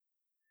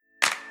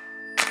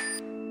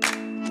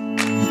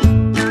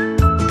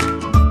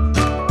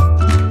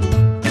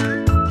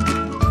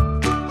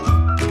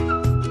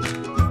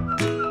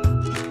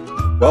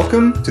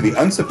Welcome to The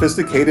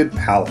Unsophisticated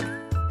Palate,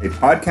 a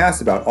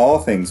podcast about all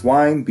things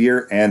wine,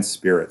 beer, and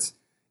spirits.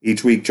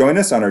 Each week, join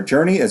us on our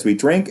journey as we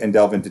drink and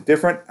delve into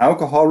different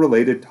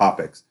alcohol-related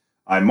topics.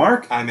 I'm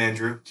Mark. I'm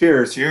Andrew.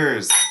 Cheers.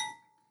 Cheers.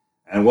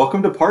 And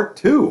welcome to part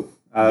 2.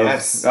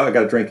 Yes. Oh, I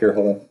got a drink here.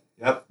 Hold on.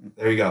 Yep.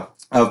 There you go.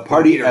 Of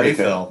party a etiquette.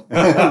 refill.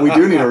 We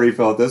do need a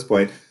refill at this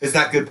point. Is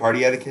that good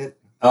party etiquette?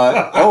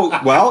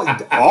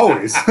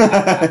 Always.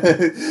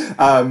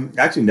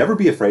 Actually, never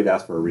be afraid to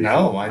ask for a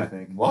refill. No, I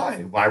think.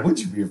 Why? Why would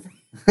you be afraid?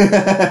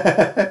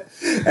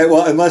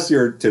 Well, unless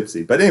you're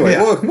tipsy. But anyway,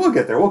 Yeah. we'll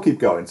get there. We'll keep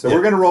going. So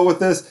we're going to roll with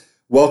this.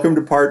 Welcome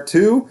to part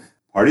 2,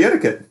 party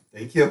etiquette.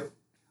 Thank you.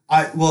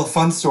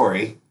 Fun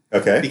story.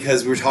 Okay.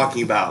 Because we were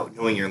talking about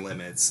knowing your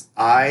limits.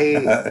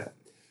 I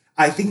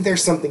think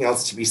there's something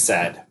else to be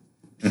said.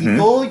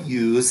 People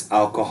use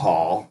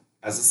alcohol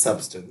as a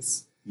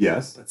substance.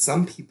 Yes. But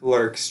some people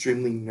are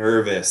extremely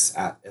nervous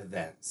at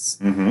events.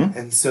 Mm-hmm.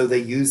 And so they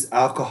use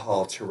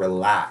alcohol to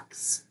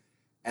relax.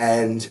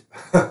 And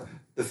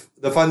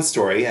the fun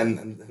story,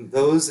 and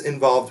those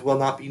involved will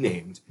not be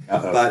named,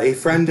 but a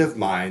friend of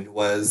mine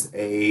was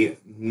a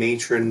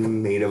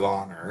maid of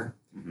honor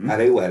at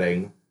a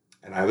wedding,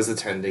 and I was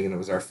attending, and it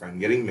was our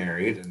friend getting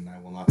married, and I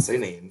will not say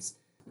names.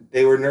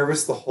 They were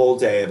nervous the whole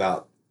day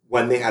about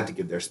when they had to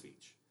give their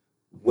speech,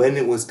 when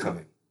it was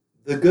coming.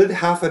 The good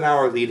half an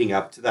hour leading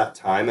up to that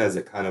time, as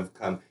it kind of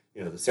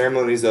the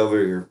ceremony's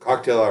over, your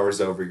cocktail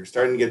hour's over, you're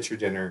starting to get your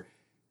dinner,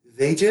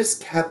 they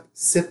just kept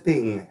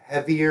sipping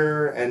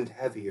heavier and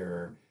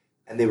heavier,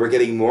 and they were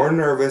getting more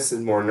nervous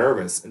and more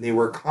nervous, and they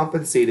were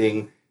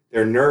compensating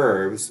their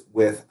nerves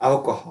with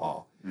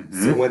alcohol.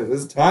 Mm-hmm. So when it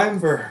was time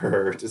for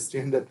her to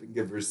stand up and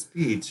give her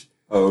speech,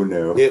 oh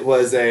no, it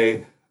was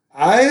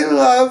I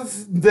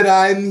love that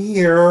I'm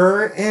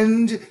here,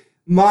 and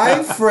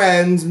my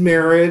friend's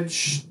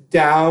marriage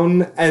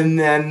down, and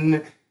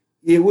then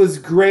it was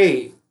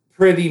great.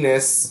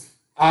 Prettiness.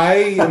 I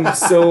am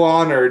so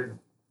honored.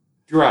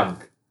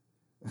 Drunk.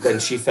 Then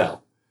she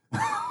fell.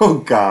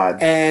 Oh, God.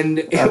 And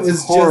it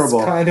was horrible.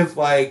 Just kind of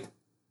like,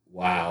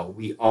 wow,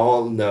 we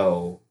all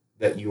know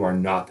that you are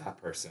not that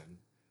person.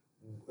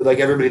 Like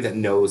everybody that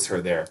knows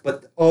her there.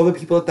 But all the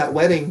people at that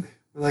wedding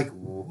were like,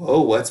 whoa,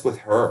 what's with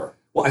her?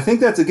 Well, I think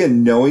that's,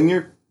 again, knowing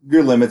your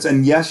limits.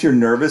 And yes, you're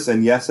nervous,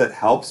 and yes, it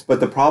helps. But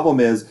the problem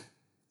is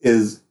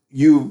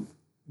you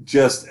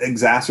just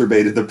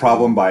exacerbated the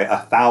problem by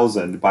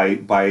 1,000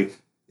 by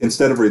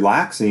instead of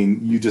relaxing,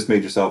 you just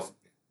made yourself,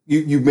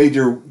 you made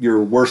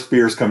your worst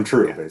fears come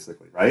true,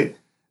 basically, right?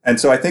 And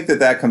so I think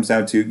that comes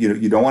down to,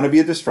 you don't want to be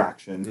a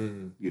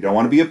distraction. You don't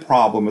want to be a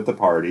problem at the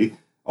party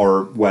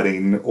or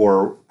wedding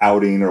or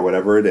outing or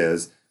whatever it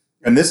is.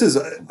 And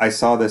I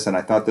saw this and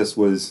I thought this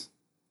was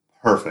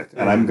perfect.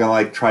 And I'm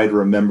going to try to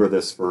remember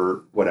this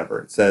for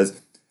whatever. It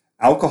says,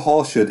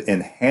 alcohol should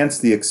enhance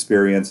the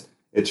experience.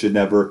 It should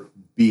never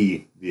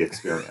be the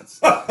experience.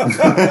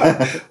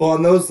 Well,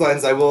 on those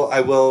lines, I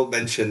will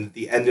mention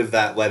the end of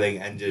that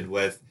wedding ended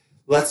with,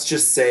 let's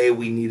just say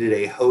we needed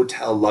a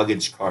hotel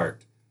luggage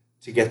cart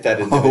to get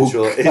that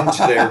individual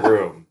into their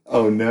room.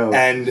 Oh, no.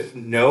 And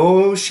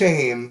no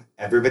shame.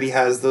 Everybody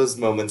has those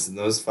moments and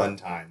those fun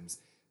times.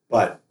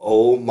 But,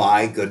 oh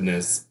my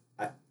goodness,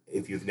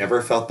 if you've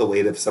never felt the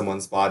weight of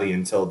someone's body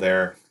until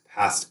they're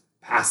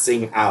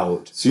passing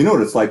out. So you know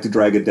what it's like to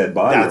drag a dead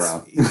body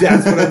around.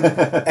 That's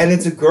what and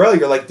it's a girl.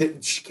 You're like,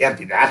 she can't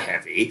be that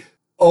heavy.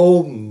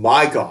 Oh,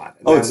 my God.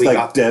 And it's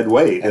like dead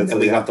weight. And then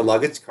we got the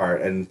luggage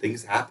cart, and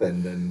things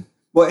happened. And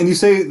you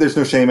say there's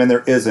no shame, and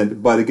there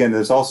isn't. But again,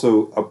 there's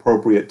also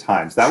appropriate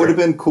times. That would have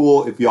been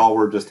cool if y'all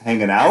were just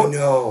hanging out. I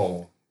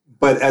know.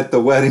 But at the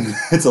wedding,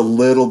 it's a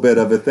little bit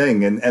of a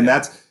thing. And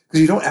that's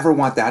because you don't ever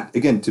want that,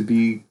 again, to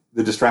be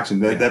the distraction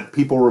that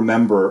people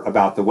remember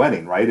about the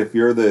wedding, right? If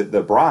you're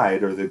the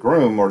bride or the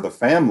groom or the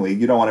family,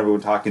 you don't want everyone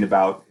talking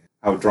about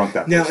how drunk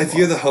that person was. Now, if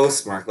you're the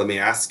host, Mark, let me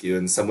ask you,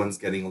 and someone's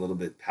getting a little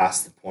bit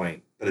past the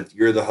point, but if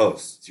you're the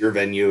host, it's your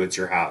venue, it's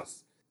your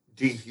house.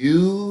 Do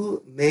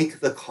you make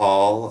the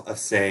call of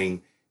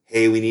saying,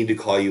 hey, we need to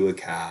call you a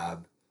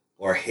cab,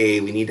 or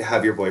hey, we need to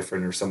have your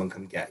boyfriend or someone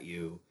come get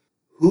you?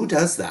 Who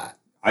does that?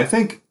 I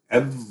think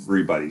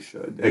everybody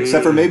should,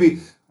 except for maybe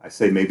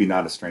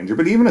not a stranger,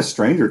 but even a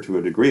stranger to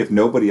a degree, if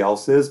nobody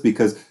else is,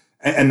 because,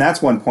 and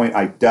that's one point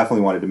I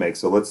definitely wanted to make.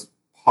 So let's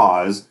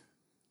pause.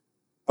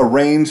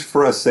 Arrange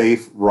for a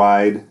safe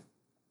ride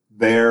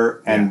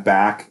there and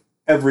back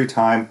every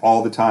time,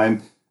 all the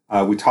time.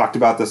 We talked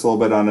about this a little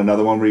bit on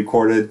another one we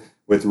recorded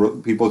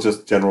with people,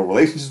 just general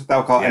relationships with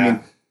alcohol. Yeah. I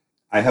mean,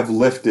 I have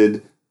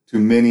lifted to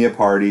many a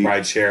party.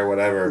 Ride share,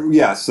 whatever.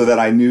 Yeah, so that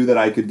I knew that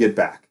I could get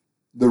back.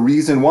 The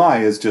reason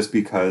why is just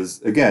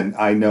because, again,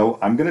 I know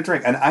I'm going to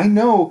drink. And I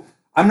know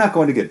I'm not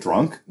going to get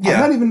drunk. Yeah. I'm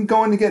not even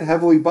going to get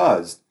heavily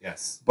buzzed.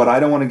 Yes. But I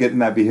don't want to get in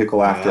that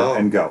vehicle after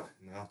and go.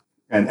 No.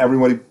 And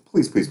everybody,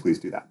 please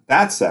do that.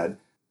 That said,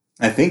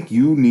 I think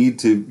you need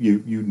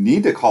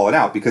to call it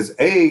out because,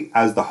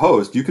 as the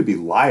host, you could be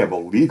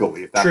liable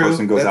legally if that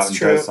person goes out and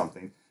does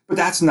something. But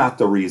that's not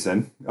the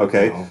reason,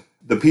 okay? No.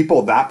 The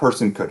people that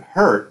person could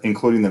hurt,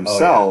 including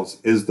themselves,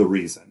 is the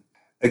reason.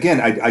 again,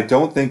 I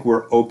don't think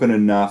we're open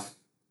enough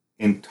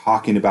in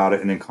talking about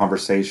it and in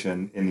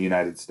conversation in the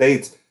United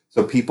States.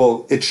 So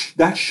people,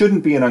 that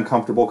shouldn't be an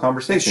uncomfortable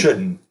conversation. It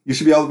shouldn't. You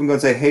should be able to go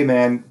and say, hey,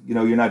 man,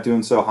 you're not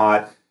doing so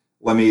hot.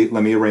 Let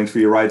me arrange for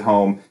your ride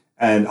home,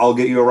 and I'll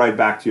get you a ride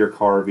back to your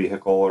car or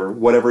vehicle or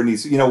whatever it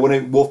needs.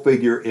 We'll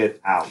figure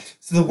it out.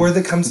 So the word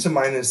that comes to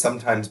mind is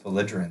sometimes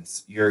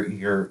belligerence.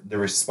 The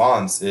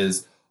response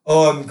is,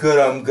 oh, I'm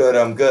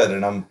good,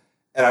 and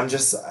I'm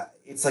just.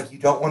 It's like you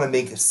don't want to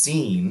make a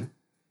scene,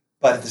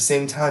 but at the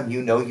same time,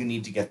 you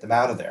need to get them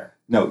out of there.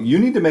 No, you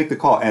need to make the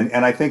call, and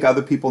I think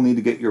other people need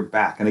to get your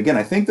back. And again,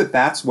 I think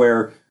that's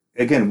where,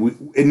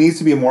 again, it needs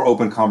to be a more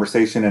open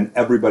conversation, and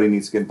everybody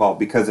needs to get involved.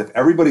 Because if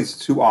everybody's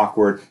too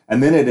awkward,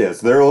 and then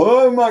they're,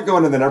 oh, I'm not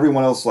going, and then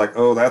everyone else is like,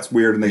 oh, that's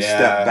weird, and they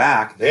step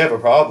back. They have a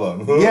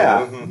problem.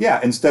 yeah.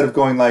 Instead of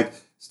going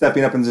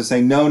stepping up and just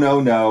saying,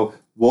 no,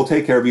 we'll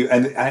take care of you.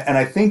 And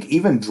I think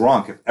even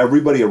drunk, if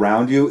everybody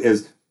around you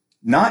is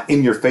not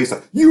in your face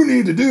like, you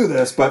need to do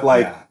this, but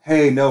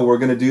hey, no, we're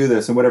going to do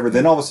this and whatever,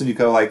 then all of a sudden you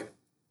go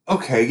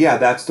okay, yeah,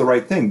 that's the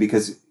right thing,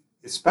 because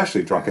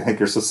especially drunk, I think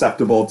you're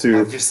susceptible to...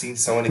 I've just seen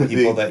so many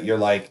people that you're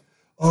like,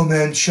 oh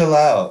man, chill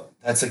out.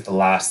 That's the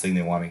last thing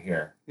they want to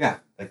hear. Yeah.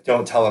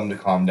 Don't tell them to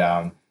calm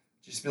down.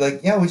 Just be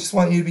like, yeah, we just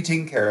want you to be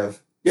taken care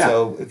of. Yeah.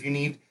 So if you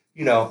need,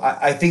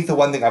 I think the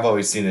one thing I've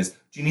always seen is,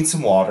 do you need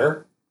some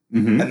water?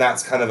 Mm-hmm. And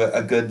that's kind of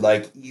a good,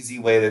 easy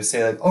way to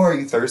say, oh, are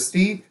you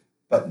thirsty?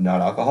 But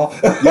not alcohol.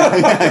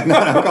 yeah,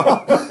 not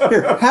alcohol.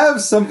 Here, have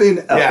something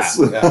else.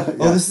 Yeah.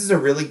 Oh, this is a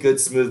really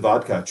good smooth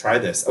vodka. Try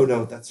this. Oh,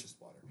 no, that's just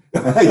water.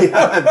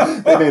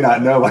 They may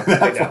not know by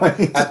that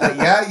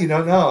point. You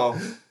don't know.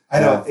 I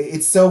know.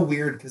 It's so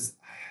weird because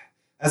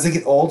as I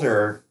get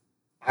older,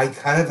 I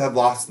kind of have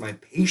lost my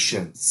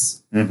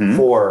patience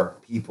for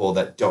people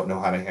that don't know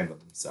how to handle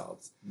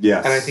themselves.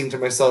 Yes. And I think to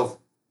myself,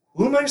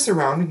 who am I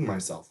surrounding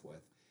myself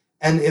with?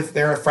 And if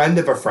they're a friend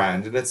of a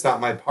friend and it's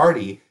not my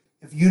party,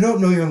 if you don't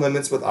know your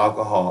limits with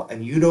alcohol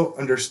and you don't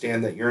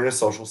understand that you're in a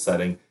social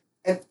setting,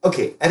 and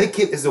okay,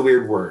 etiquette is a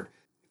weird word.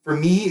 For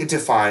me, it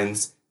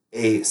defines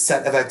a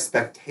set of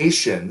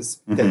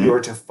expectations that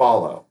you're to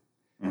follow.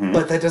 Mm-hmm.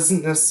 But that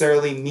doesn't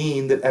necessarily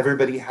mean that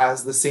everybody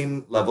has the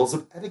same levels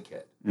of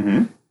etiquette.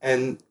 Mm-hmm.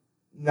 And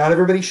not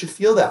everybody should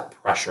feel that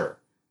pressure.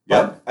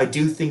 Yep. But I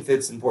do think that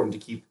it's important to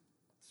keep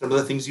some of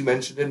the things you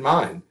mentioned in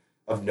mind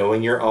of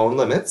knowing your own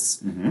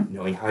limits,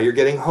 knowing how you're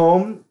getting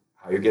home,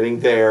 how you're getting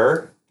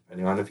there,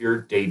 depending on if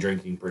you're day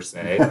drinking per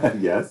se.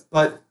 Yes.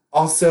 But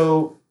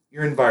also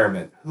your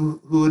environment.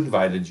 Who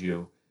invited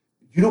you?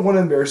 You don't want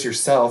to embarrass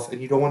yourself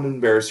and you don't want to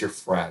embarrass your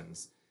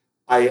friends.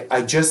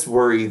 I just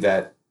worry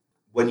that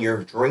when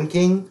you're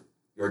drinking,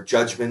 your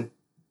judgment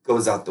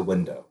goes out the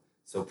window.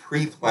 So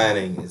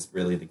pre-planning is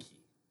really the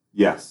key.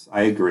 Yes,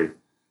 I agree.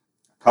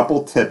 A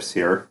couple tips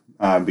here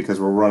because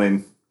we're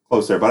running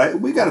close there, but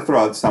we got to throw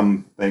out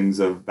some things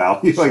of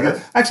value.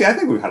 Sure. Actually, I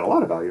think we've had a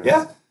lot of value.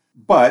 Yeah.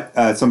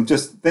 But some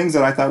just things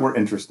that I thought were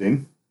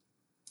interesting,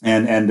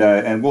 and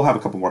we'll have a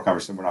couple more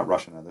conversations. We're not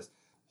rushing on this.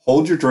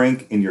 Hold your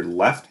drink in your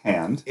left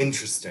hand.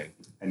 Interesting.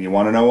 And you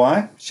want to know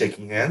why?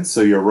 Shaking hands.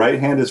 So your right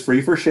hand is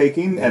free for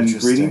shaking and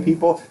greeting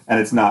people, and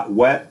it's not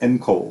wet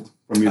and cold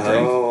from your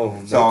drink.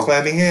 Oh, no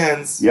clammy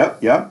hands.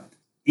 Yep.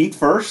 Eat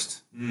first.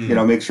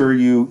 Make sure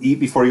you eat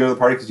before you go to the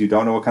party because you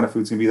don't know what kind of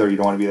food's going to be there. You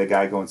don't want to be the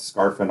guy going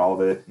scarfing all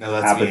the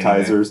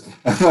appetizers.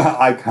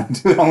 I kind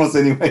of do it almost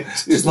anyway,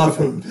 too. Just love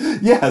food.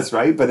 Yes,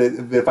 right? But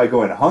if I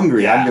go in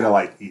hungry, I'm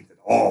going to eat it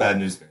all. Bad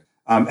news bear.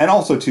 And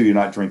also, too, you're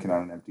not drinking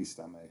on an empty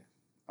stomach.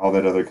 All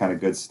that other kind of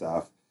good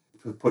stuff.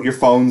 Put your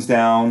phones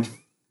down.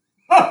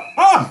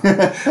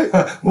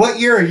 What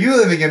year are you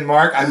living in,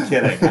 Mark? I'm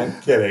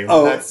kidding.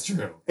 Oh, that's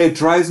true. It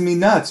drives me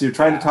nuts. You're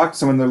trying to talk to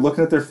someone, they're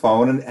looking at their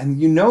phone, and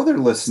they're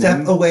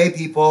listening. Step away,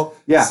 people.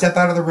 Yeah. Step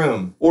out of the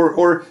room.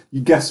 Or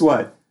you guess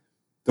what?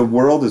 The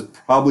world is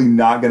probably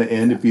not going to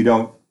end if you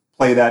don't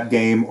play that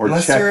game or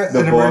unless check you're the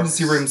an books.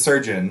 Emergency room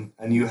surgeon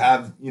and you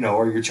have,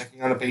 or you're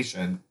checking on a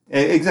patient.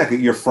 Exactly.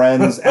 Your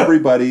friends,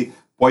 everybody,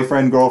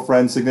 boyfriend,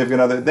 girlfriend, significant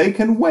other, they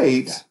can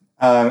wait.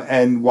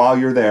 And while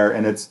you're there,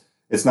 and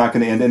it's not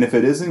going to end. And if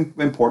it isn't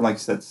important, like you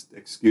said,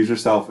 excuse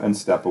yourself and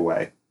step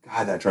away.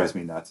 God, that drives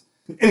me nuts.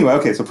 Anyway,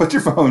 okay, so put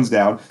your phones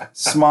down.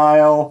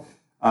 Smile.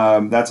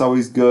 That's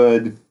always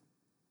good.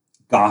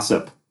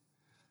 Gossip.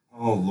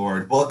 Oh,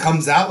 Lord. Well, it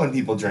comes out when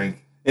people drink.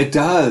 It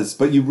does,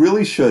 but you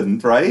really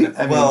shouldn't, right?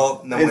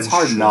 It's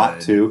hard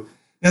not to.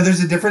 Now,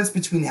 there's a difference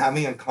between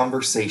having a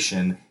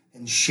conversation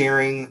and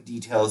sharing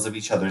details of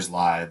each other's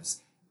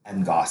lives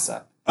and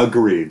gossip.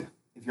 Agreed.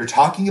 If you're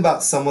talking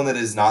about someone that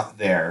is not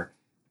there,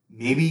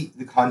 maybe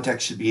the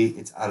context should be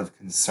it's out of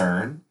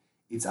concern,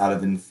 it's out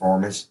of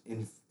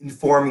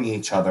informing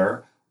each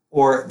other,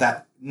 or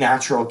that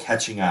natural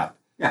catching up.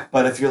 Yeah.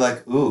 But if you're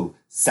like, ooh,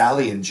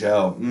 Sally and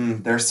Joe,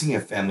 they're seeing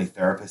a family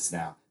therapist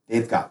now.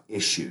 They've got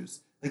issues.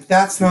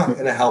 That's not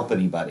going to help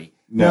anybody.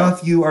 No. Now,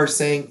 if you are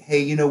saying,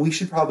 hey, we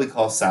should probably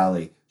call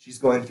Sally. She's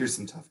going through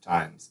some tough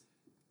times.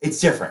 It's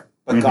different.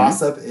 But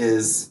gossip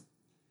is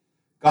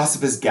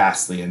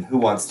ghastly, and who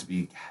wants to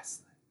be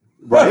ghastly?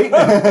 Right?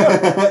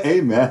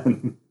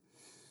 Amen.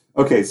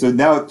 Okay, so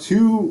now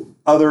two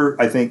other,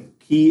 I think,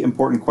 key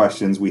important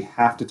questions we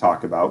have to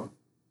talk about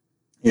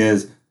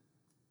is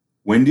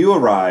when do you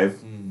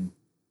arrive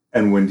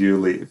and when do you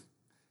leave?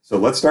 So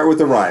let's start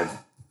with arrive.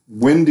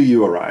 When do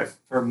you arrive?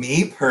 For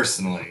me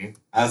personally,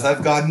 as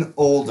I've gotten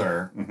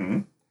older,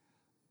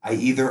 I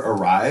either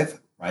arrive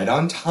right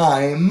on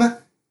time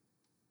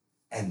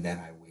and then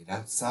I wait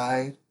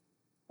outside,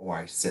 or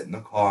I sit in the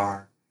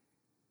car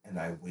and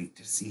I wait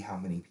to see how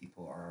many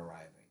people are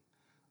arriving.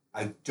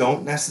 I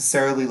don't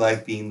necessarily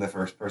like being the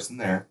first person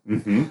there.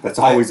 That's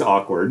always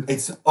awkward.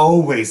 It's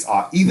always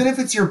awkward. Even if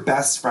it's your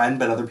best friend,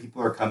 but other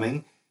people are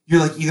coming,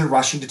 you're like either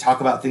rushing to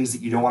talk about things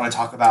that you don't want to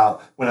talk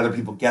about when other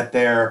people get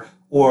there,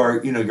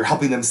 or you're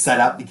helping them set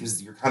up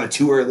because you're kind of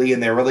too early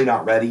and they're really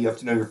not ready. You have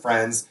to know your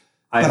friends.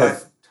 I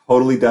have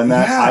totally done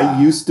that. Yeah.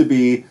 I used to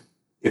be,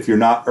 if you're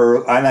not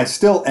early, and I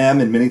still am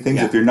in many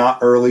things, if you're not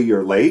early,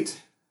 you're late.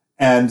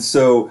 And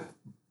so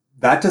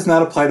that does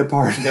not apply to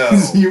parties. No.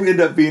 You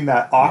end up being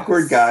that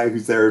awkward guy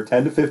who's there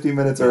 10 to 15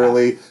 minutes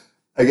early.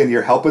 Again,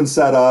 you're helping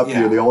set up.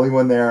 You're the only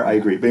one there. I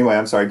agree. But anyway,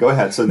 I'm sorry. Go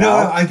ahead. So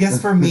now, I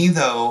guess for me,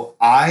 though,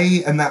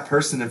 I am that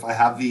person, if I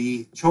have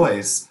the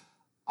choice,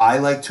 I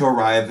like to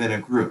arrive in a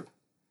group.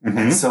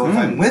 And so if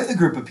I'm with a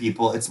group of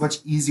people, it's much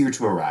easier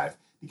to arrive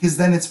because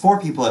then it's 4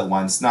 people at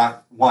once,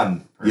 not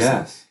one person.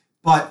 Yes.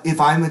 But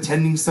if I'm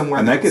attending somewhere...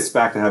 And that gets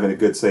back to having a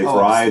good, safe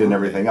ride and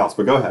everything else.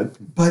 But go ahead.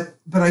 But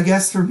I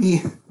guess for me,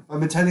 if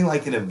I'm attending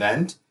like an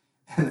event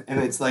and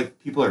it's like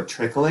people are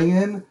trickling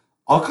in,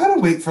 I'll kind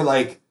of wait for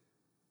like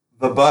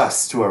the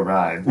bus to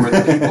arrive where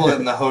the people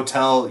in the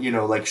hotel,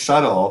 like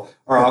shuttle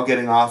are all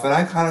getting off and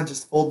I kind of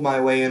just fold my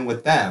way in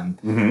with them.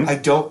 I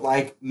don't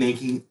like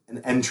making an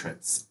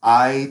entrance.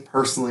 I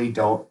personally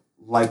don't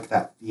like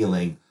that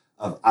feeling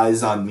of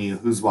eyes on me,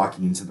 who's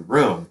walking into the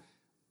room.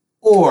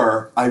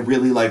 Or I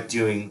really like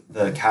doing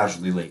the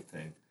casually late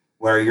thing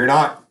where you're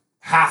not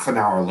half an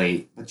hour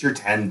late, but you're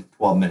 10,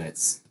 12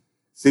 minutes.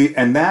 See,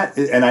 and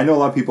I know a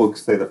lot of people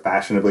say the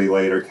fashionably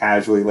late or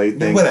casually late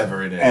thing.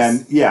 Whatever it is.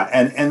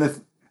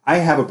 And I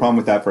have a problem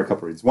with that for a couple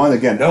of reasons. One,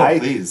 again, I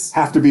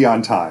have to be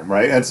on time,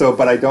 right? And so,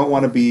 but I don't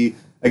want to be,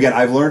 again,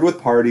 I've learned with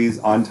parties,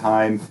 on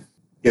time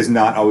is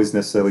not always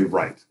necessarily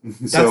right.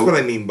 That's what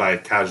I mean by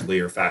casually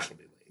or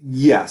fashionably late.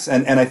 Yes,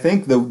 and I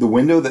think the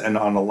window that, and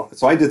on a lot,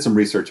 so I did some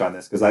research on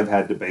this because I've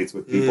had debates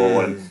with people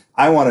and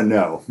I want to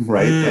know,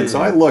 right? And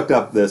so I looked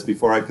up this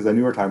because I knew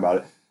we were talking about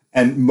it.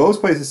 And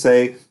most places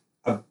say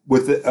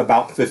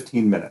about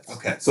 15 minutes.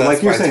 Okay. So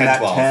like you're saying 10, that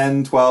 12.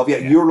 10, 12,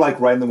 you're like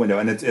right in the window.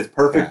 And it's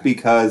perfect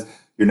because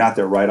you're not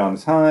there right on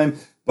time,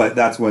 but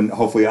that's when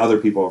hopefully other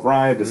people have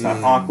arrived. It's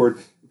not awkward.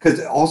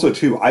 Because also,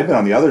 too, I've been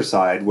on the other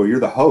side where you're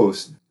the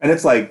host, and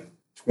it's like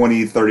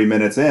 20, 30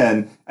 minutes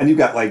in, and you've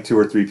got like 2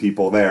 or 3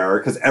 people there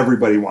because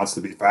everybody wants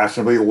to be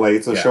fashionably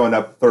late, so showing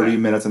up 30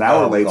 minutes, an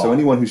hour late. So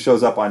anyone who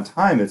shows up on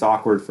time, it's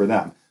awkward for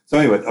them. So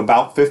anyway,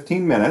 about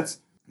 15 minutes,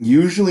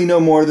 usually no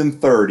more than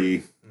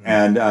 30.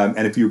 And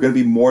if you're going to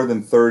be more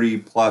than 30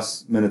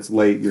 plus minutes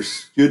late, you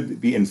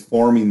should be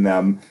informing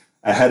them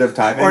ahead of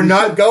time. Or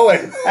not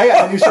going.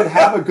 And you should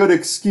have a good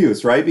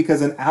excuse, right?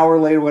 Because an hour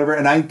late or whatever,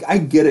 and I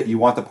get it, you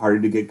want the party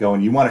to get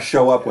going. You want to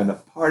show up when the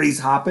party's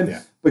hopping.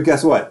 Yeah. But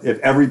guess what? If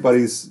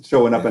everybody's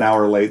showing up an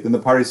hour late, then the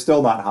party's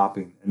still not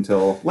hopping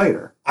until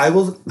later. I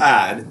will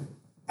add,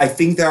 I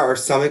think there are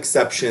some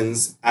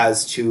exceptions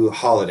as to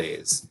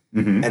holidays.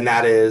 And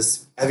that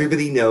is,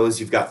 everybody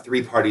knows you've got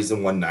 3 parties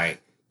in one night.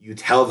 You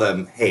tell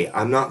them, hey,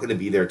 I'm not going to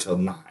be there till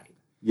 9.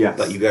 Yes.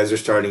 But you guys are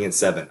starting at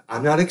 7.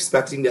 I'm not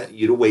expecting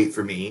you to wait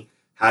for me.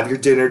 Have your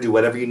dinner, do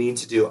whatever you need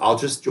to do. I'll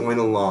just join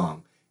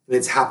along. And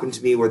it's happened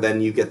to me where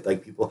then you get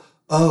like people,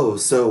 oh,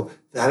 so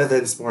that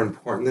event's more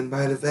important than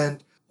my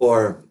event?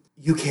 Or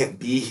you can't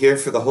be here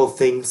for the whole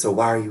thing, so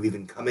why are you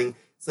even coming?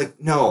 It's like,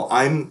 no,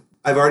 I've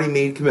already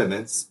made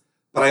commitments,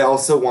 but I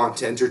also want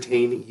to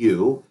entertain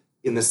you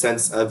in the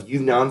sense of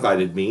you've now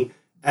invited me,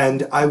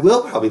 and I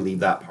will probably leave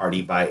that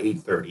party by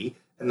 8:30.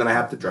 And then I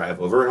have to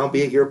drive over and I'll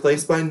be at your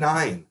place by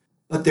 9.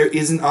 But there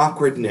is an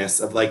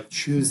awkwardness of like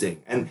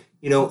choosing. And,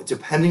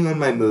 depending on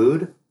my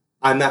mood,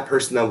 I'm that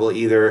person that will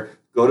either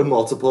go to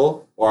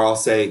multiple or I'll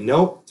say,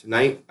 no,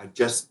 tonight I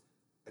just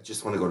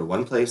want to go to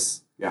one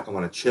place. Yeah. I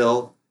want to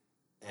chill.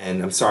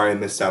 And I'm sorry I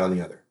missed out on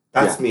the other.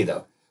 That's me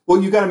though.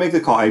 Well, you got to make the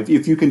call.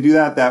 If you can do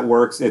that, that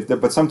works.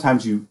 But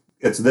sometimes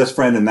it's this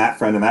friend and that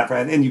friend and that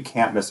friend, and you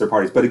can't miss their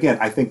parties. But again,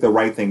 I think the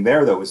right thing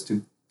there though is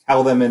to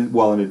tell them in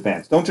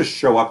advance. Don't just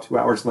show up 2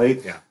 hours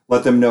late. Yeah.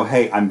 Let them know,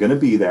 hey, I'm going to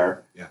be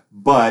there,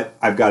 but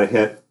I've got to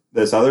hit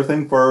this other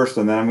thing first,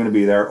 and then I'm going to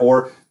be there.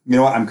 Or, you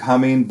know what, I'm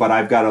coming, but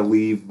I've got to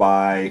leave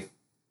by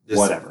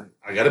whatever.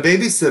 I got a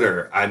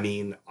babysitter. I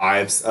mean,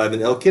 I'm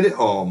an ill kid at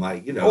home.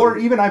 Or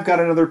even I've got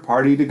another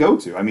party to go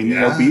to. I mean,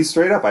 be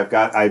straight up. I've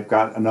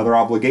got another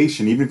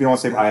obligation. Even if you don't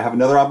want to say, I have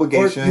another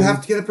obligation. Or you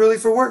have to get up early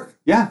for work.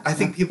 Yeah. I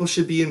think people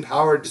should be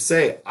empowered to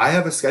say, I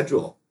have a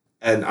schedule.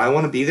 And I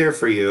want to be there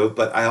for you,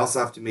 but I also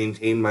have to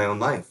maintain my own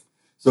life.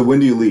 So when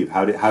do you leave?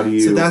 How do you?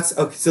 So that's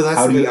okay. So that's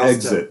how do you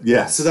exit?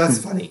 Yes. So that's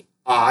funny.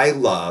 I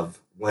love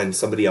when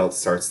somebody else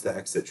starts the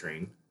exit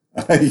train.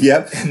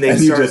 Yep. And they and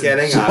start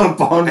getting up.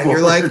 On and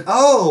you're like,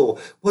 oh,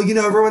 well,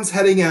 everyone's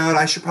heading out.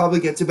 I should probably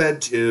get to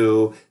bed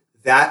too.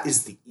 That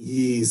is the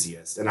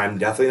easiest. And I'm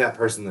definitely that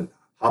person that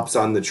hops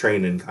on the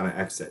train and kind of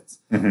exits.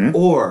 Mm-hmm.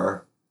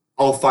 Or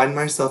I'll find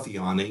myself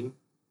yawning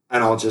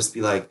and I'll just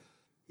be like,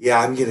 yeah,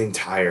 I'm getting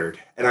tired.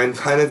 And I'm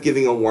kind of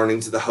giving a warning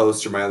to the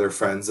host or my other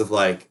friends of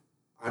like,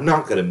 I'm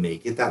not going to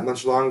make it that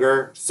much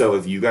longer. So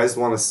if you guys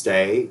want to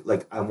stay,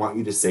 like, I want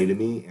you to say to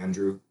me,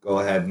 Andrew, go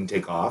ahead and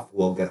take off.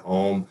 We'll get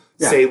home.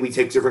 Yeah. Say we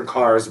take different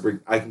cars.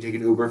 I can take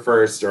an Uber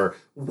first or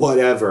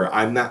whatever.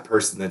 I'm that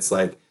person that's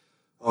like,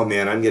 oh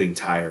man, I'm getting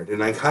tired.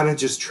 And I kind of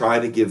just try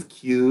to give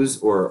cues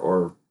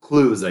or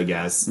clues, I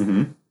guess,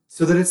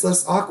 so that it's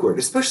less awkward,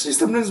 especially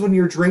sometimes when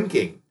you're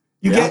drinking.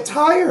 You get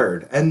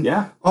tired. And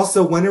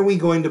also, when are we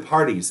going to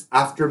parties?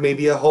 After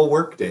maybe a whole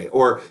work day.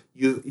 Or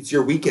it's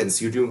your weekend,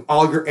 so you're doing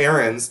all your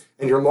errands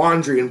and your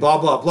laundry and blah,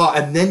 blah, blah.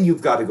 And then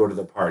you've got to go to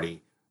the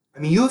party. I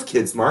mean, you have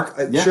kids, Mark.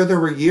 I'm sure there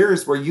were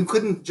years where you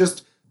couldn't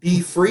just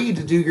be free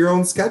to do your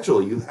own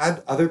schedule. You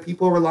had other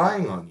people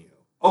relying on you.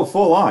 Oh,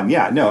 full on.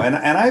 Yeah, no. And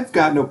I've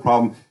got no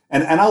problem.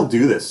 And I'll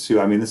do this, too.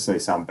 I mean, this may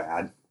sound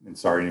bad. And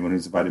sorry, anyone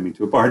who's invited me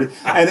to a party.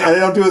 And I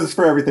don't do this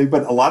for everything.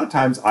 But a lot of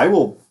times I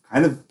will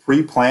kind of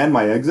pre-plan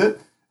my exit.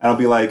 And I'll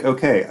be like,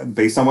 okay,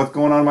 based on what's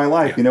going on in my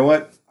life, you know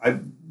what? I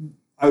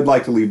would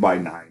like to leave by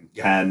 9,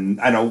 10,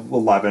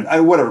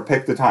 11, whatever,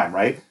 pick the time,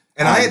 right?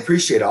 And I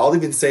appreciate it. I'll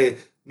even say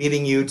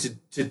meeting you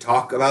to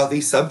talk about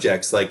these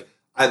subjects. Like,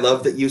 I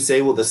love that you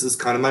say, well, this is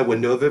kind of my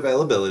window of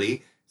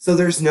availability. So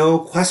there's no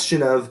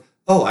question of,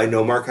 oh, I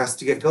know Mark has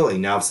to get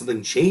going. Now, if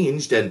something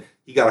changed and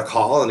he got a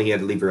call and he had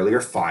to leave earlier,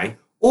 fine.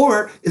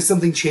 Or if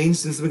something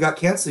changed and something got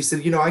canceled, he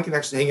said, I can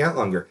actually hang out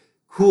longer.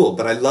 Cool.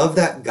 But I love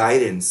that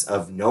guidance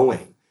of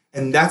knowing.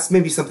 And that's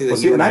maybe something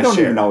that you and I don't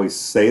share. even always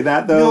say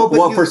that, though.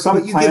 No, for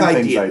some planned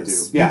things I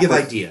do. Yeah, you give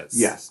ideas.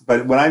 Yes.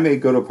 But when I may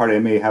go to a party, I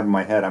may have in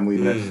my head, I'm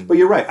leaving it. But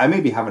you're right. I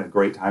may be having a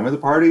great time at the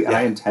party, and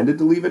I intended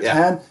to leave at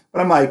 10. But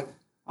I'm like,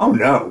 oh,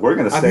 no, we're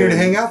going to stay. I'm here to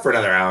hang out for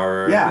another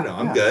hour.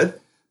 I'm good.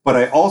 But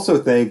I also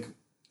think,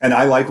 and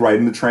I like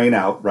riding the train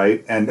out,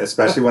 right? And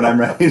especially when I'm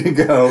ready to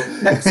go,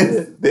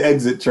 the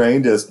exit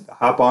train, just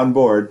hop on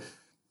board.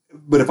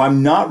 But if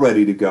I'm not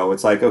ready to go,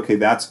 it's like, okay,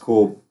 that's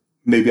cool.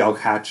 Maybe I'll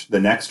catch the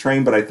next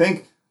train, but I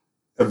think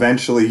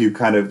eventually you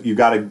got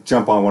to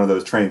jump on one of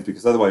those trains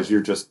because otherwise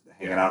you're just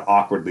hanging out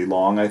awkwardly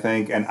long, I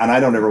think. And I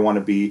don't ever want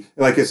to be,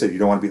 like I said, you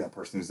don't want to be that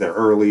person who's there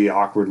early,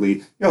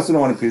 awkwardly. You also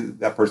don't want to be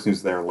that person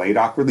who's there late,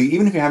 awkwardly.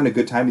 Even if you're having a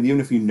good time and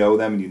even if you know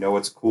them and you know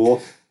it's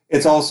cool,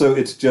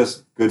 it's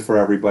just good for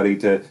everybody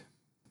to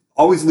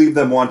always leave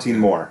them wanting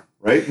more,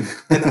 right?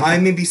 And I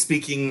may be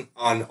speaking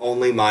on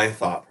only my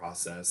thought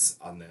process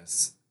on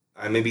this.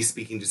 I may be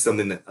speaking to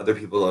something that other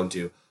people don't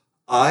do.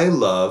 I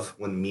love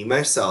when me,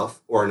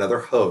 myself, or another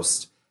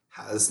host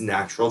has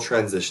natural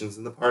transitions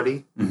in the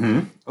party.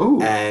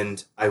 Ooh.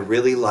 And I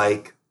really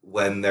like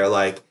when they're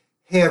like,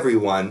 hey,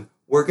 everyone,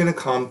 we're going to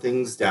calm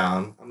things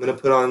down. I'm going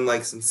to put on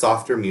like some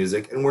softer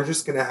music and we're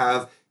just going to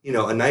have,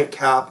 a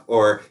nightcap,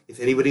 or if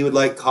anybody would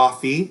like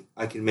coffee,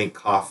 I can make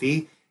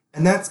coffee.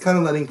 And that's kind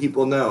of letting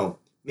people know.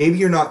 Maybe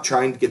you're not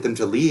trying to get them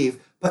to leave,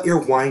 but you're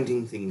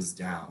winding things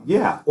down.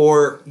 Yeah.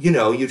 Or,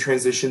 you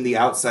transition the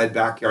outside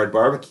backyard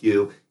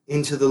barbecue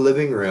into the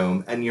living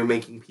room and you're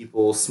making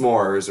people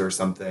s'mores or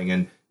something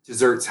and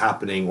desserts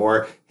happening.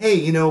 Or,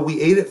 hey,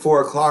 we ate at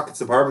 4:00.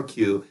 It's a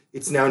barbecue.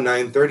 It's now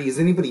 9:30. Is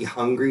anybody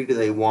hungry? Do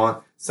they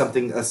want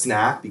a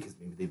snack? Because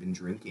maybe they've been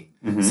drinking.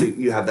 So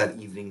you have that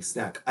evening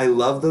snack. I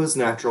love those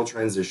natural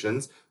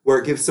transitions where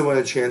it gives someone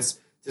a chance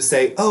to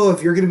say, oh,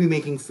 if you're going to be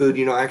making food,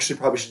 I actually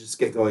probably should just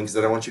get going because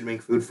I don't want you to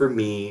make food for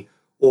me.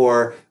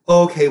 Or,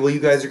 oh, okay, well, you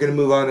guys are going to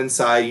move on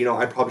inside.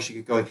 I probably should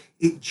get going.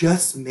 It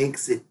just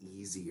makes it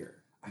easier.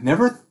 I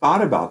never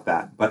thought about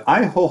that, but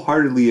I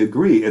wholeheartedly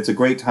agree. It's a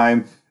great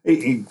time.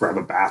 You grab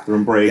a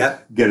bathroom break,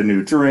 get a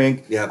new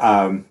drink.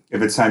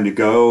 If it's time to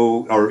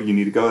go or you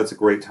need to go, it's a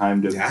great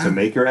time to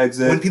make your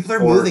exit. When people are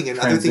moving and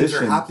other things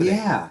are happening,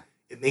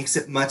 it makes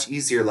it much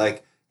easier.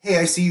 Like, hey,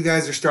 I see you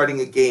guys are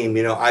starting a game.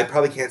 I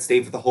probably can't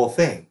stay for the whole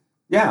thing.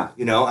 Yeah.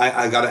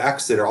 I got to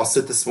exit or I'll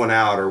sit this one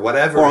out or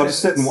whatever. Or I'll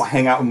just sit and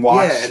hang out and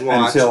watch,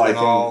 until I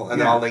can.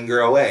 Then I'll linger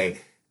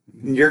away.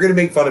 You're going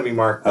to make fun of me,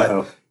 Mark,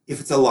 but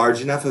if it's a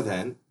large enough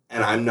event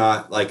and I'm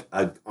not like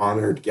an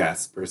honored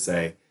guest per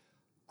se,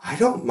 I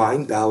don't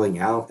mind bowing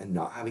out and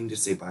not having to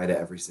say bye to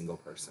every single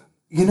person.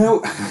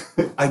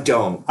 I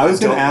don't. I was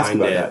going to ask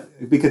about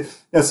that because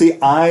now see,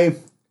 I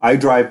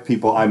drive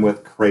people I'm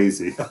with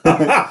crazy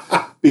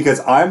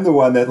because I'm the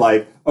one that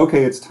like,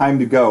 okay, it's time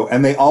to go.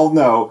 And they all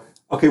know,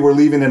 okay, we're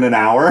leaving in an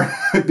hour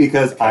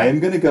because I am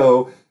going to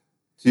go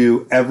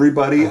to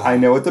everybody I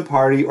know at the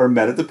party or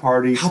met at the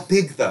party. How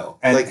big though?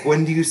 And like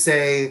when do you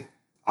say?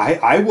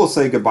 I will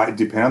say goodbye,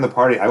 depending on the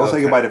party. I will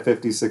say goodbye to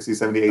 50, 60,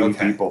 70, 80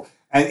 people.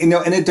 And,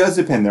 and it does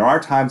depend. There are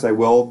times I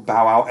will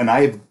bow out, and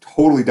I have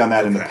totally done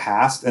that in the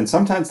past. And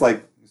sometimes,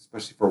 like,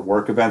 especially for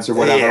work events or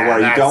whatever, where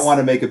you don't want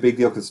to make a big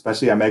deal, because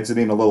especially I'm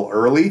exiting a little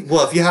early.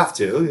 Well, if you have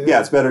to. Yeah,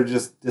 it's better to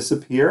just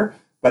disappear.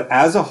 But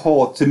as a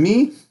whole, to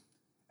me,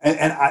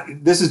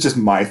 this is just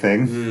my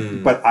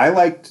thing, but I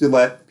like to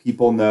let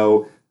people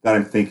know that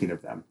I'm thinking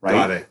of them,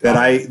 right? That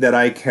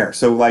I care.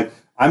 So like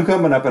I'm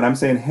coming up and I'm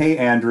saying, hey,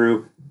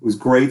 Andrew, it was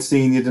great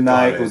seeing you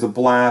tonight. It was a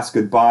blast.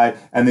 Goodbye.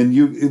 And then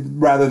you,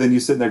 rather than you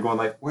sitting there going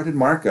like, where did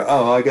Mark go?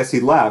 Oh, I guess he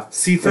left.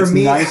 See, for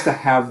me, it's nice to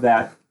have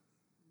that,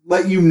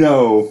 let you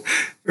know.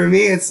 For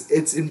me,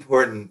 it's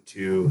important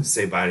to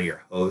say bye to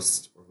your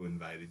host or who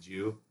invited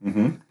you.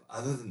 Mm-hmm.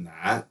 Other than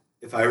that,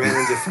 if I ran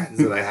into friends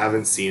that I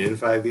haven't seen in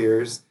 5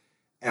 years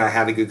and I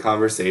had a good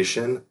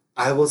conversation,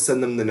 I will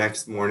send them the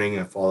next morning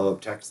a follow-up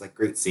text like,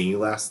 great seeing you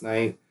last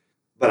night.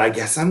 But I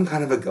guess I'm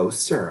kind of a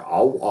ghoster.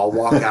 I'll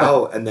walk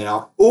out and then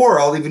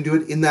I'll even do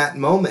it in that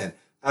moment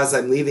as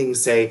I'm leaving,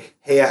 say,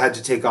 hey, I had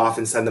to take off,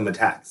 and send them a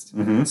text.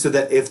 Mm-hmm. So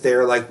that if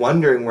they're like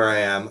wondering where I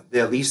am, they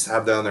at least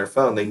have that on their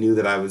phone. They knew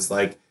that I was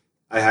like,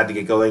 I had to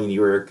get going and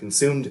you were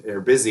consumed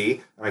or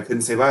busy and I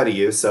couldn't say bye to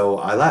you, so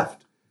I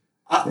left.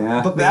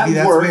 But maybe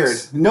that's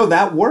works. Weird. No,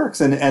 that works,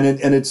 and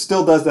it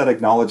still does that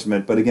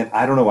acknowledgement. But again,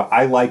 I don't know what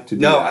I like to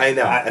do. No, that. I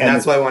know, and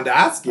that's why I wanted to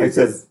ask you. I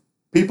said,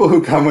 people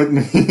who come with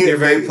me, you're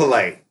very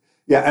polite.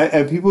 Yeah,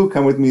 and people who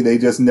come with me, they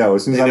just know.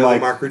 As soon as I'm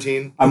like, Mark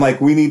routine. I'm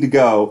like, we need to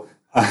go.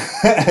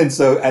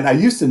 And I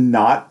used to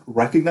not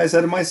recognize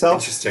that in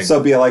myself. Interesting. So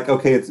I'd be like,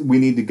 okay, we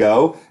need to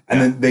go.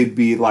 And then they'd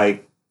be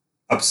like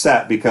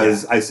upset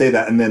because I say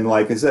that. And then,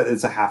 like I said,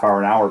 it's a half hour,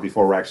 an hour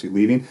before we're actually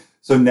leaving.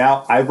 So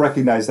now I've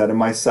recognized that in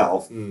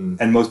myself.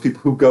 And most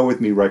people who go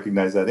with me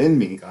recognize that in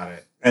me. Got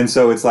it. And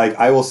so it's like,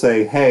 I will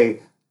say,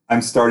 hey,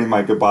 I'm starting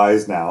my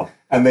goodbyes now.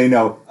 And they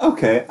know,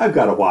 okay, I've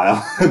got a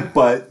while,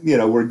 but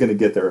we're going to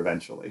get there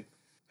eventually.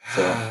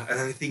 So. And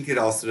I think it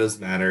also does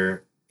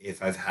matter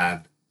if I've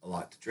had a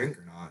lot to drink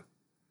or not.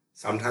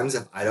 Sometimes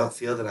if I don't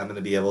feel that I'm going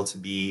to be able to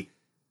be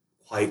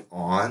quite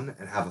on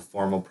and have a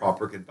formal,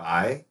 proper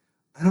goodbye,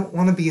 I don't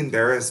want to be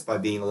embarrassed by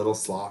being a little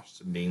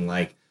sloshed and being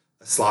like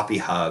a sloppy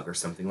hug or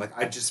something. Like,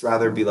 I'd just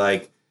rather be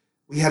like,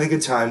 we had a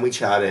good time, we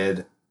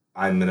chatted,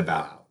 I'm going to bow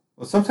out.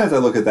 Well, sometimes I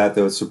look at that,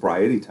 though, as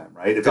sobriety time,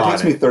 right? If it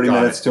takes me 30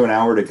 minutes to an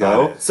hour to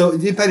go. So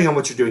depending on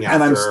what you're doing after.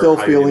 And I'm still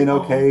feeling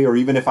okay, or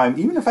even if I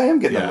am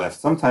getting a lift,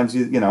 sometimes,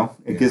 it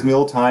gives me a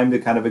little time to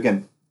kind of,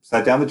 again,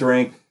 set down the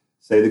drink,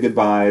 say the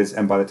goodbyes,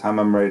 and by the time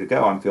I'm ready to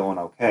go, I'm feeling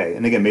okay.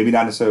 And again, maybe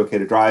not necessarily okay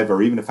to drive,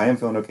 or even if I am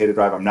feeling okay to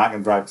drive, I'm not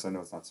going to drive because I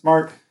know it's not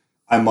smart.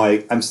 I'm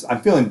like, I'm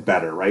feeling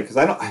better, right? Because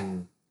I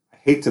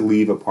hate to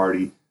leave a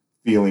party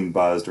feeling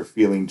buzzed or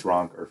feeling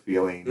drunk or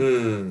feeling,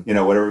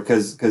 whatever,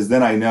 because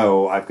then I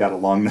know I've got a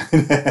long night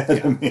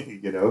ahead of me,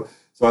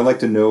 So I like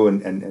to know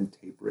and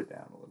taper it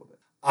down a little bit.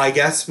 I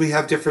guess we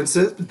have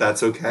differences, but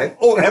that's okay.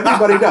 Oh,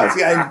 everybody does.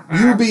 Yeah,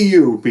 you be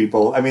you,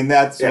 people. I mean,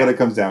 that's what it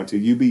comes down to.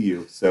 You be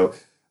you. So,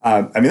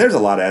 there's a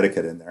lot of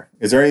etiquette in there.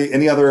 Is there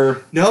any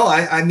other? No,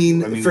 I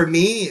mean, for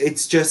me,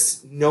 it's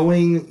just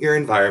knowing your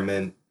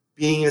environment,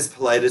 being as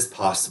polite as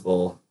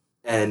possible,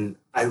 and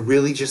I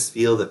really just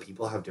feel that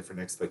people have different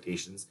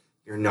expectations.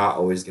 You're not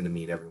always going to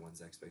meet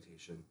everyone's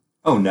expectation.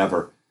 Oh,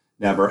 never.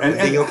 And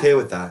being okay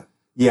with that.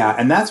 Yeah,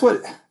 and that's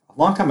what, a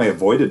long time I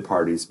avoided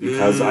parties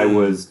because I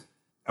was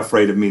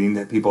afraid of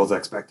meeting people's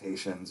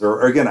expectations.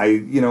 Or again, I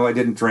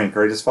didn't drink,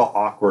 or I just felt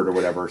awkward or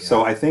whatever. Yeah.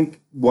 So I think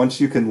once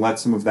you can let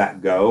some of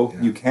that go,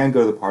 you can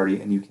go to the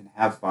party and you can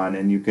have fun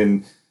and you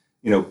can,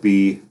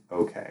 be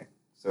okay.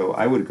 So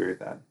I would agree with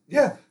that.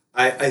 Yeah,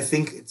 I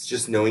think it's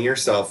just knowing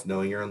yourself,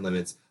 knowing your own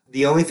limits.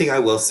 The only thing I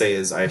will say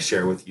is I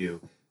share with you,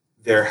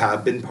 there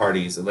have been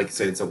parties, like I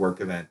say, it's a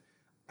work event.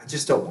 I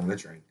just don't want to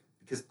drink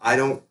because I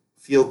don't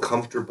feel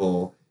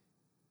comfortable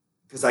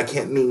because I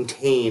can't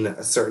maintain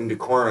a certain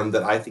decorum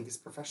that I think is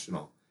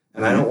professional.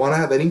 And I don't want to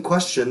have any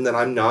question that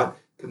I'm not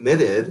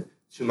committed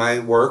to my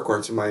work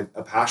or to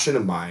a passion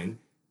of mine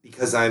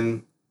because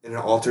I'm in an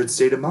altered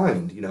state of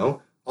mind,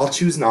 I'll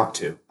choose not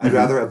to. I'd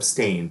rather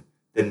abstain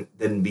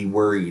than be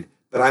worried.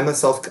 But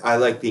I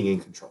like being in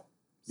control.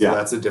 So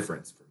that's a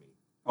difference for me.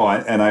 Oh,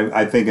 and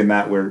I think in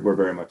that we're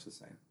very much the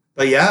same.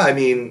 But yeah,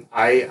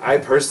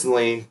 I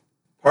personally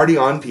party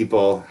on,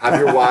 people. Have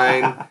your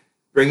wine,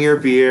 bring your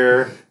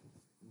beer,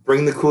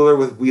 bring the cooler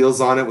with wheels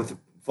on it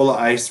full of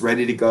ice,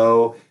 ready to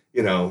go.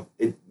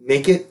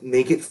 Make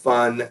it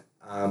fun.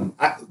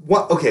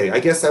 I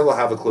guess I will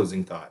have a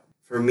closing thought.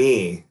 For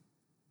me,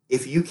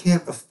 if you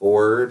can't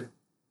afford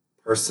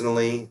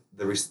personally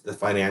the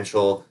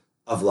financial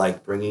of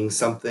like bringing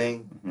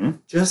something,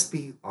 just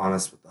be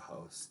honest with the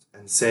host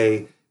and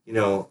say,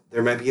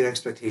 there might be an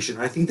expectation.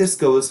 I think this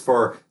goes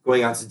for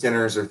going out to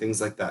dinners or things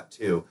like that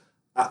too.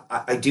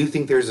 I do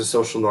think there's a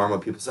social norm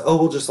of people say, oh,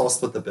 we'll just all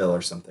split the bill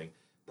or something.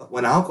 But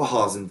when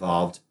alcohol is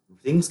involved,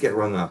 things get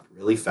rung up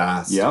really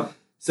fast. Yep.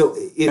 So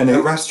in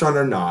a restaurant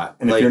or not.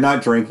 And if you're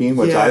not drinking,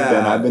 which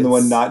I've been the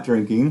one not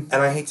drinking.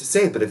 And I hate to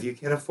say it, but if you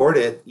can't afford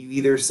it, you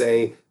either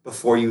say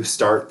before you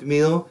start the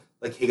meal,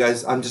 like, hey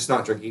guys, I'm just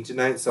not drinking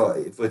tonight. So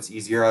if it's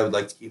easier, I would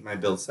like to keep my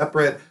bill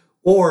separate.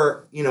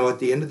 Or, at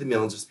the end of the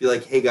meal, just be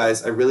like, hey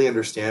guys, I really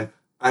understand.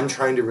 I'm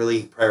trying to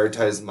really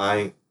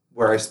prioritize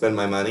where I spend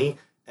my money.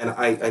 And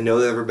I know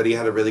that everybody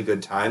had a really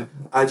good time.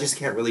 I just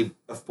can't really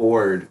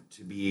afford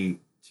to be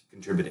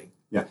contributing.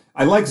 Yeah.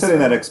 I like setting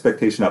that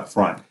expectation up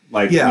front.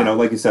 Like,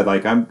 like you said,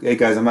 like, hey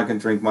guys, I'm not going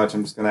to drink much.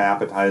 I'm just going to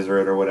appetizer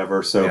it or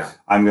whatever. So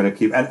I'm going to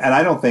keep, and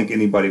I don't think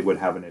anybody would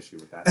have an issue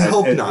with that. I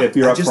hope not. If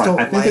you're up front.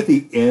 I think at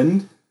the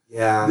end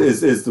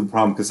is the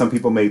problem, because some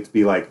people may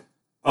be like,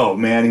 oh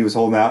man, he was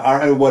holding out,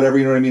 or whatever,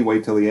 you know what I mean?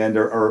 Wait till the end,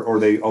 or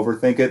they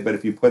overthink it. But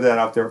if you put that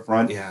out there up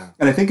front, and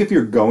I think if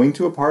you're going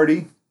to a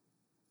party,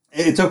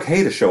 it's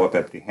okay to show up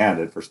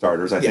empty-handed for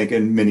starters, I think,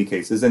 in many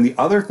cases. And the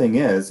other thing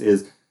is,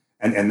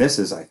 and this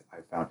is, I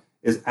found,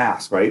 is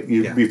ask, right?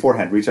 You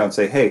beforehand, reach out and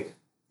say, hey,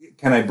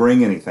 can I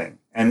bring anything?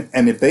 And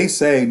if they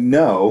say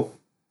no,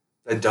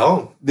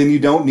 then you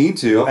don't need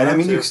to. And I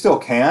mean, you still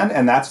can,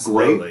 and that's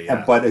great.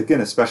 Yeah. But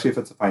again, especially if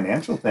it's a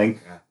financial thing,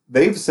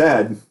 they've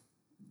said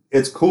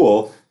it's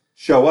cool,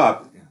 show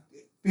up,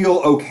 feel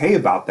okay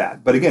about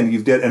that. But again,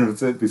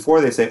 and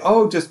before they say,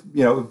 oh, just,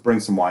 bring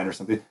some wine or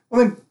something,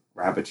 well, then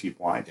grab a cheap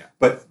wine. Yeah.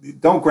 But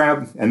don't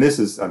grab, and this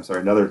is, I'm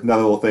sorry, another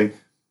little thing,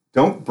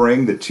 don't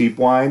bring the cheap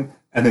wine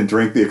and then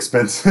drink the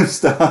expensive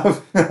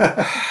stuff.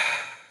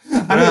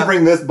 I'm going to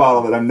bring this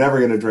bottle that I'm never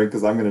going to drink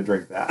because I'm going to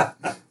drink that.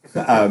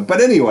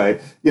 But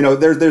anyway,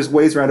 there's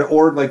ways around it.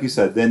 Or like you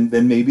said,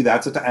 then maybe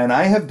that's and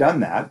I have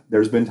done that.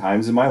 There's been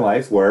times in my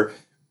life where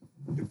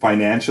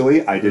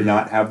financially I did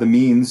not have the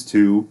means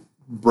to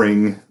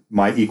bring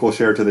my equal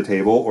share to the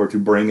table or to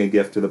bring a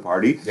gift to the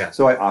party. Yeah.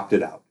 So I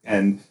opted out.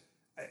 And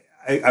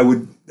I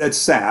would, that's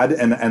sad.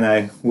 And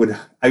I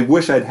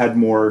wish I'd had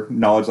more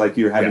knowledge like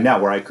you're having now,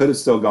 where I could have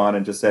still gone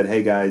and just said,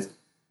 hey guys,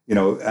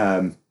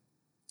 and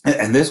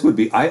this would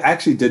be, I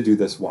actually did do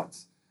this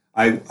once.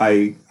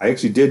 I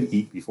actually did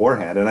eat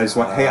beforehand, and I just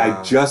went, hey,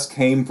 I just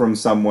came from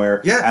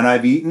somewhere and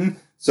I've eaten,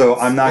 so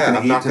I'm not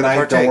going to eat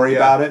tonight. Don't worry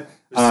about it.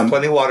 There's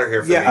plenty of water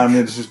here for me. Yeah, I'm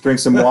going to just drink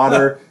some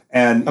water.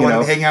 And I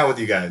want to hang out with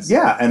you guys.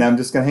 Yeah, and I'm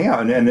just going to hang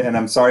out. And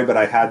I'm sorry, but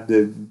I had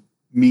to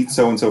meet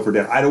so-and-so for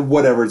dinner.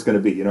 Whatever it's going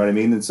to be, you know what I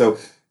mean? And so,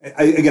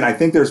 I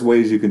think there's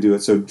ways you can do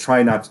it. So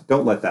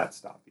don't let that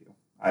stop you.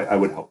 I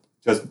would hope.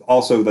 Just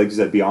also, like you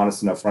said, be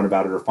honest and upfront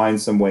about it, or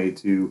find some way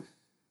to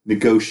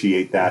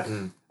negotiate that.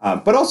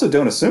 Mm-hmm. But also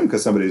don't assume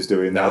because somebody's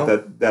doing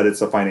that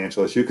it's a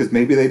financial issue, because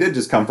maybe they did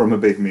just come from a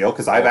big meal,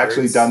 because I've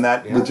actually done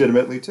that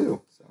legitimately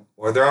too. So.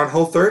 Or they're on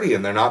Whole30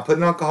 and they're not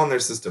putting alcohol in their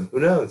system. Who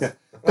knows? Yeah.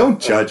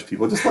 Don't judge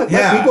people. Just let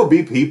people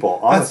be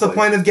people, honestly. That's the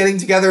point of getting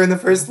together in the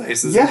first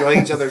place, is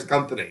enjoying each other's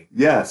company.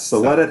 Yes,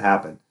 so let it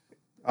happen.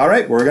 All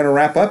right, we're going to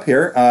wrap up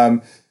here.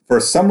 For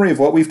a summary of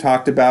what we've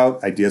talked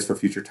about, ideas for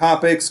future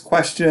topics,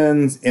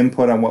 questions,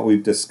 input on what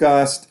we've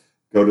discussed,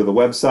 go to the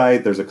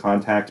website. There's a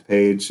contact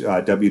page,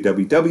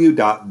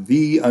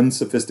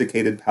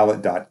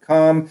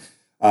 www.theunsophisticatedpalate.com.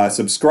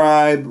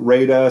 Subscribe,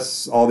 rate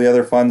us, all the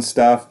other fun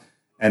stuff.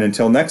 And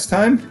until next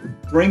time,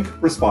 drink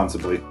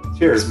responsibly.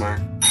 Cheers,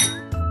 Mark.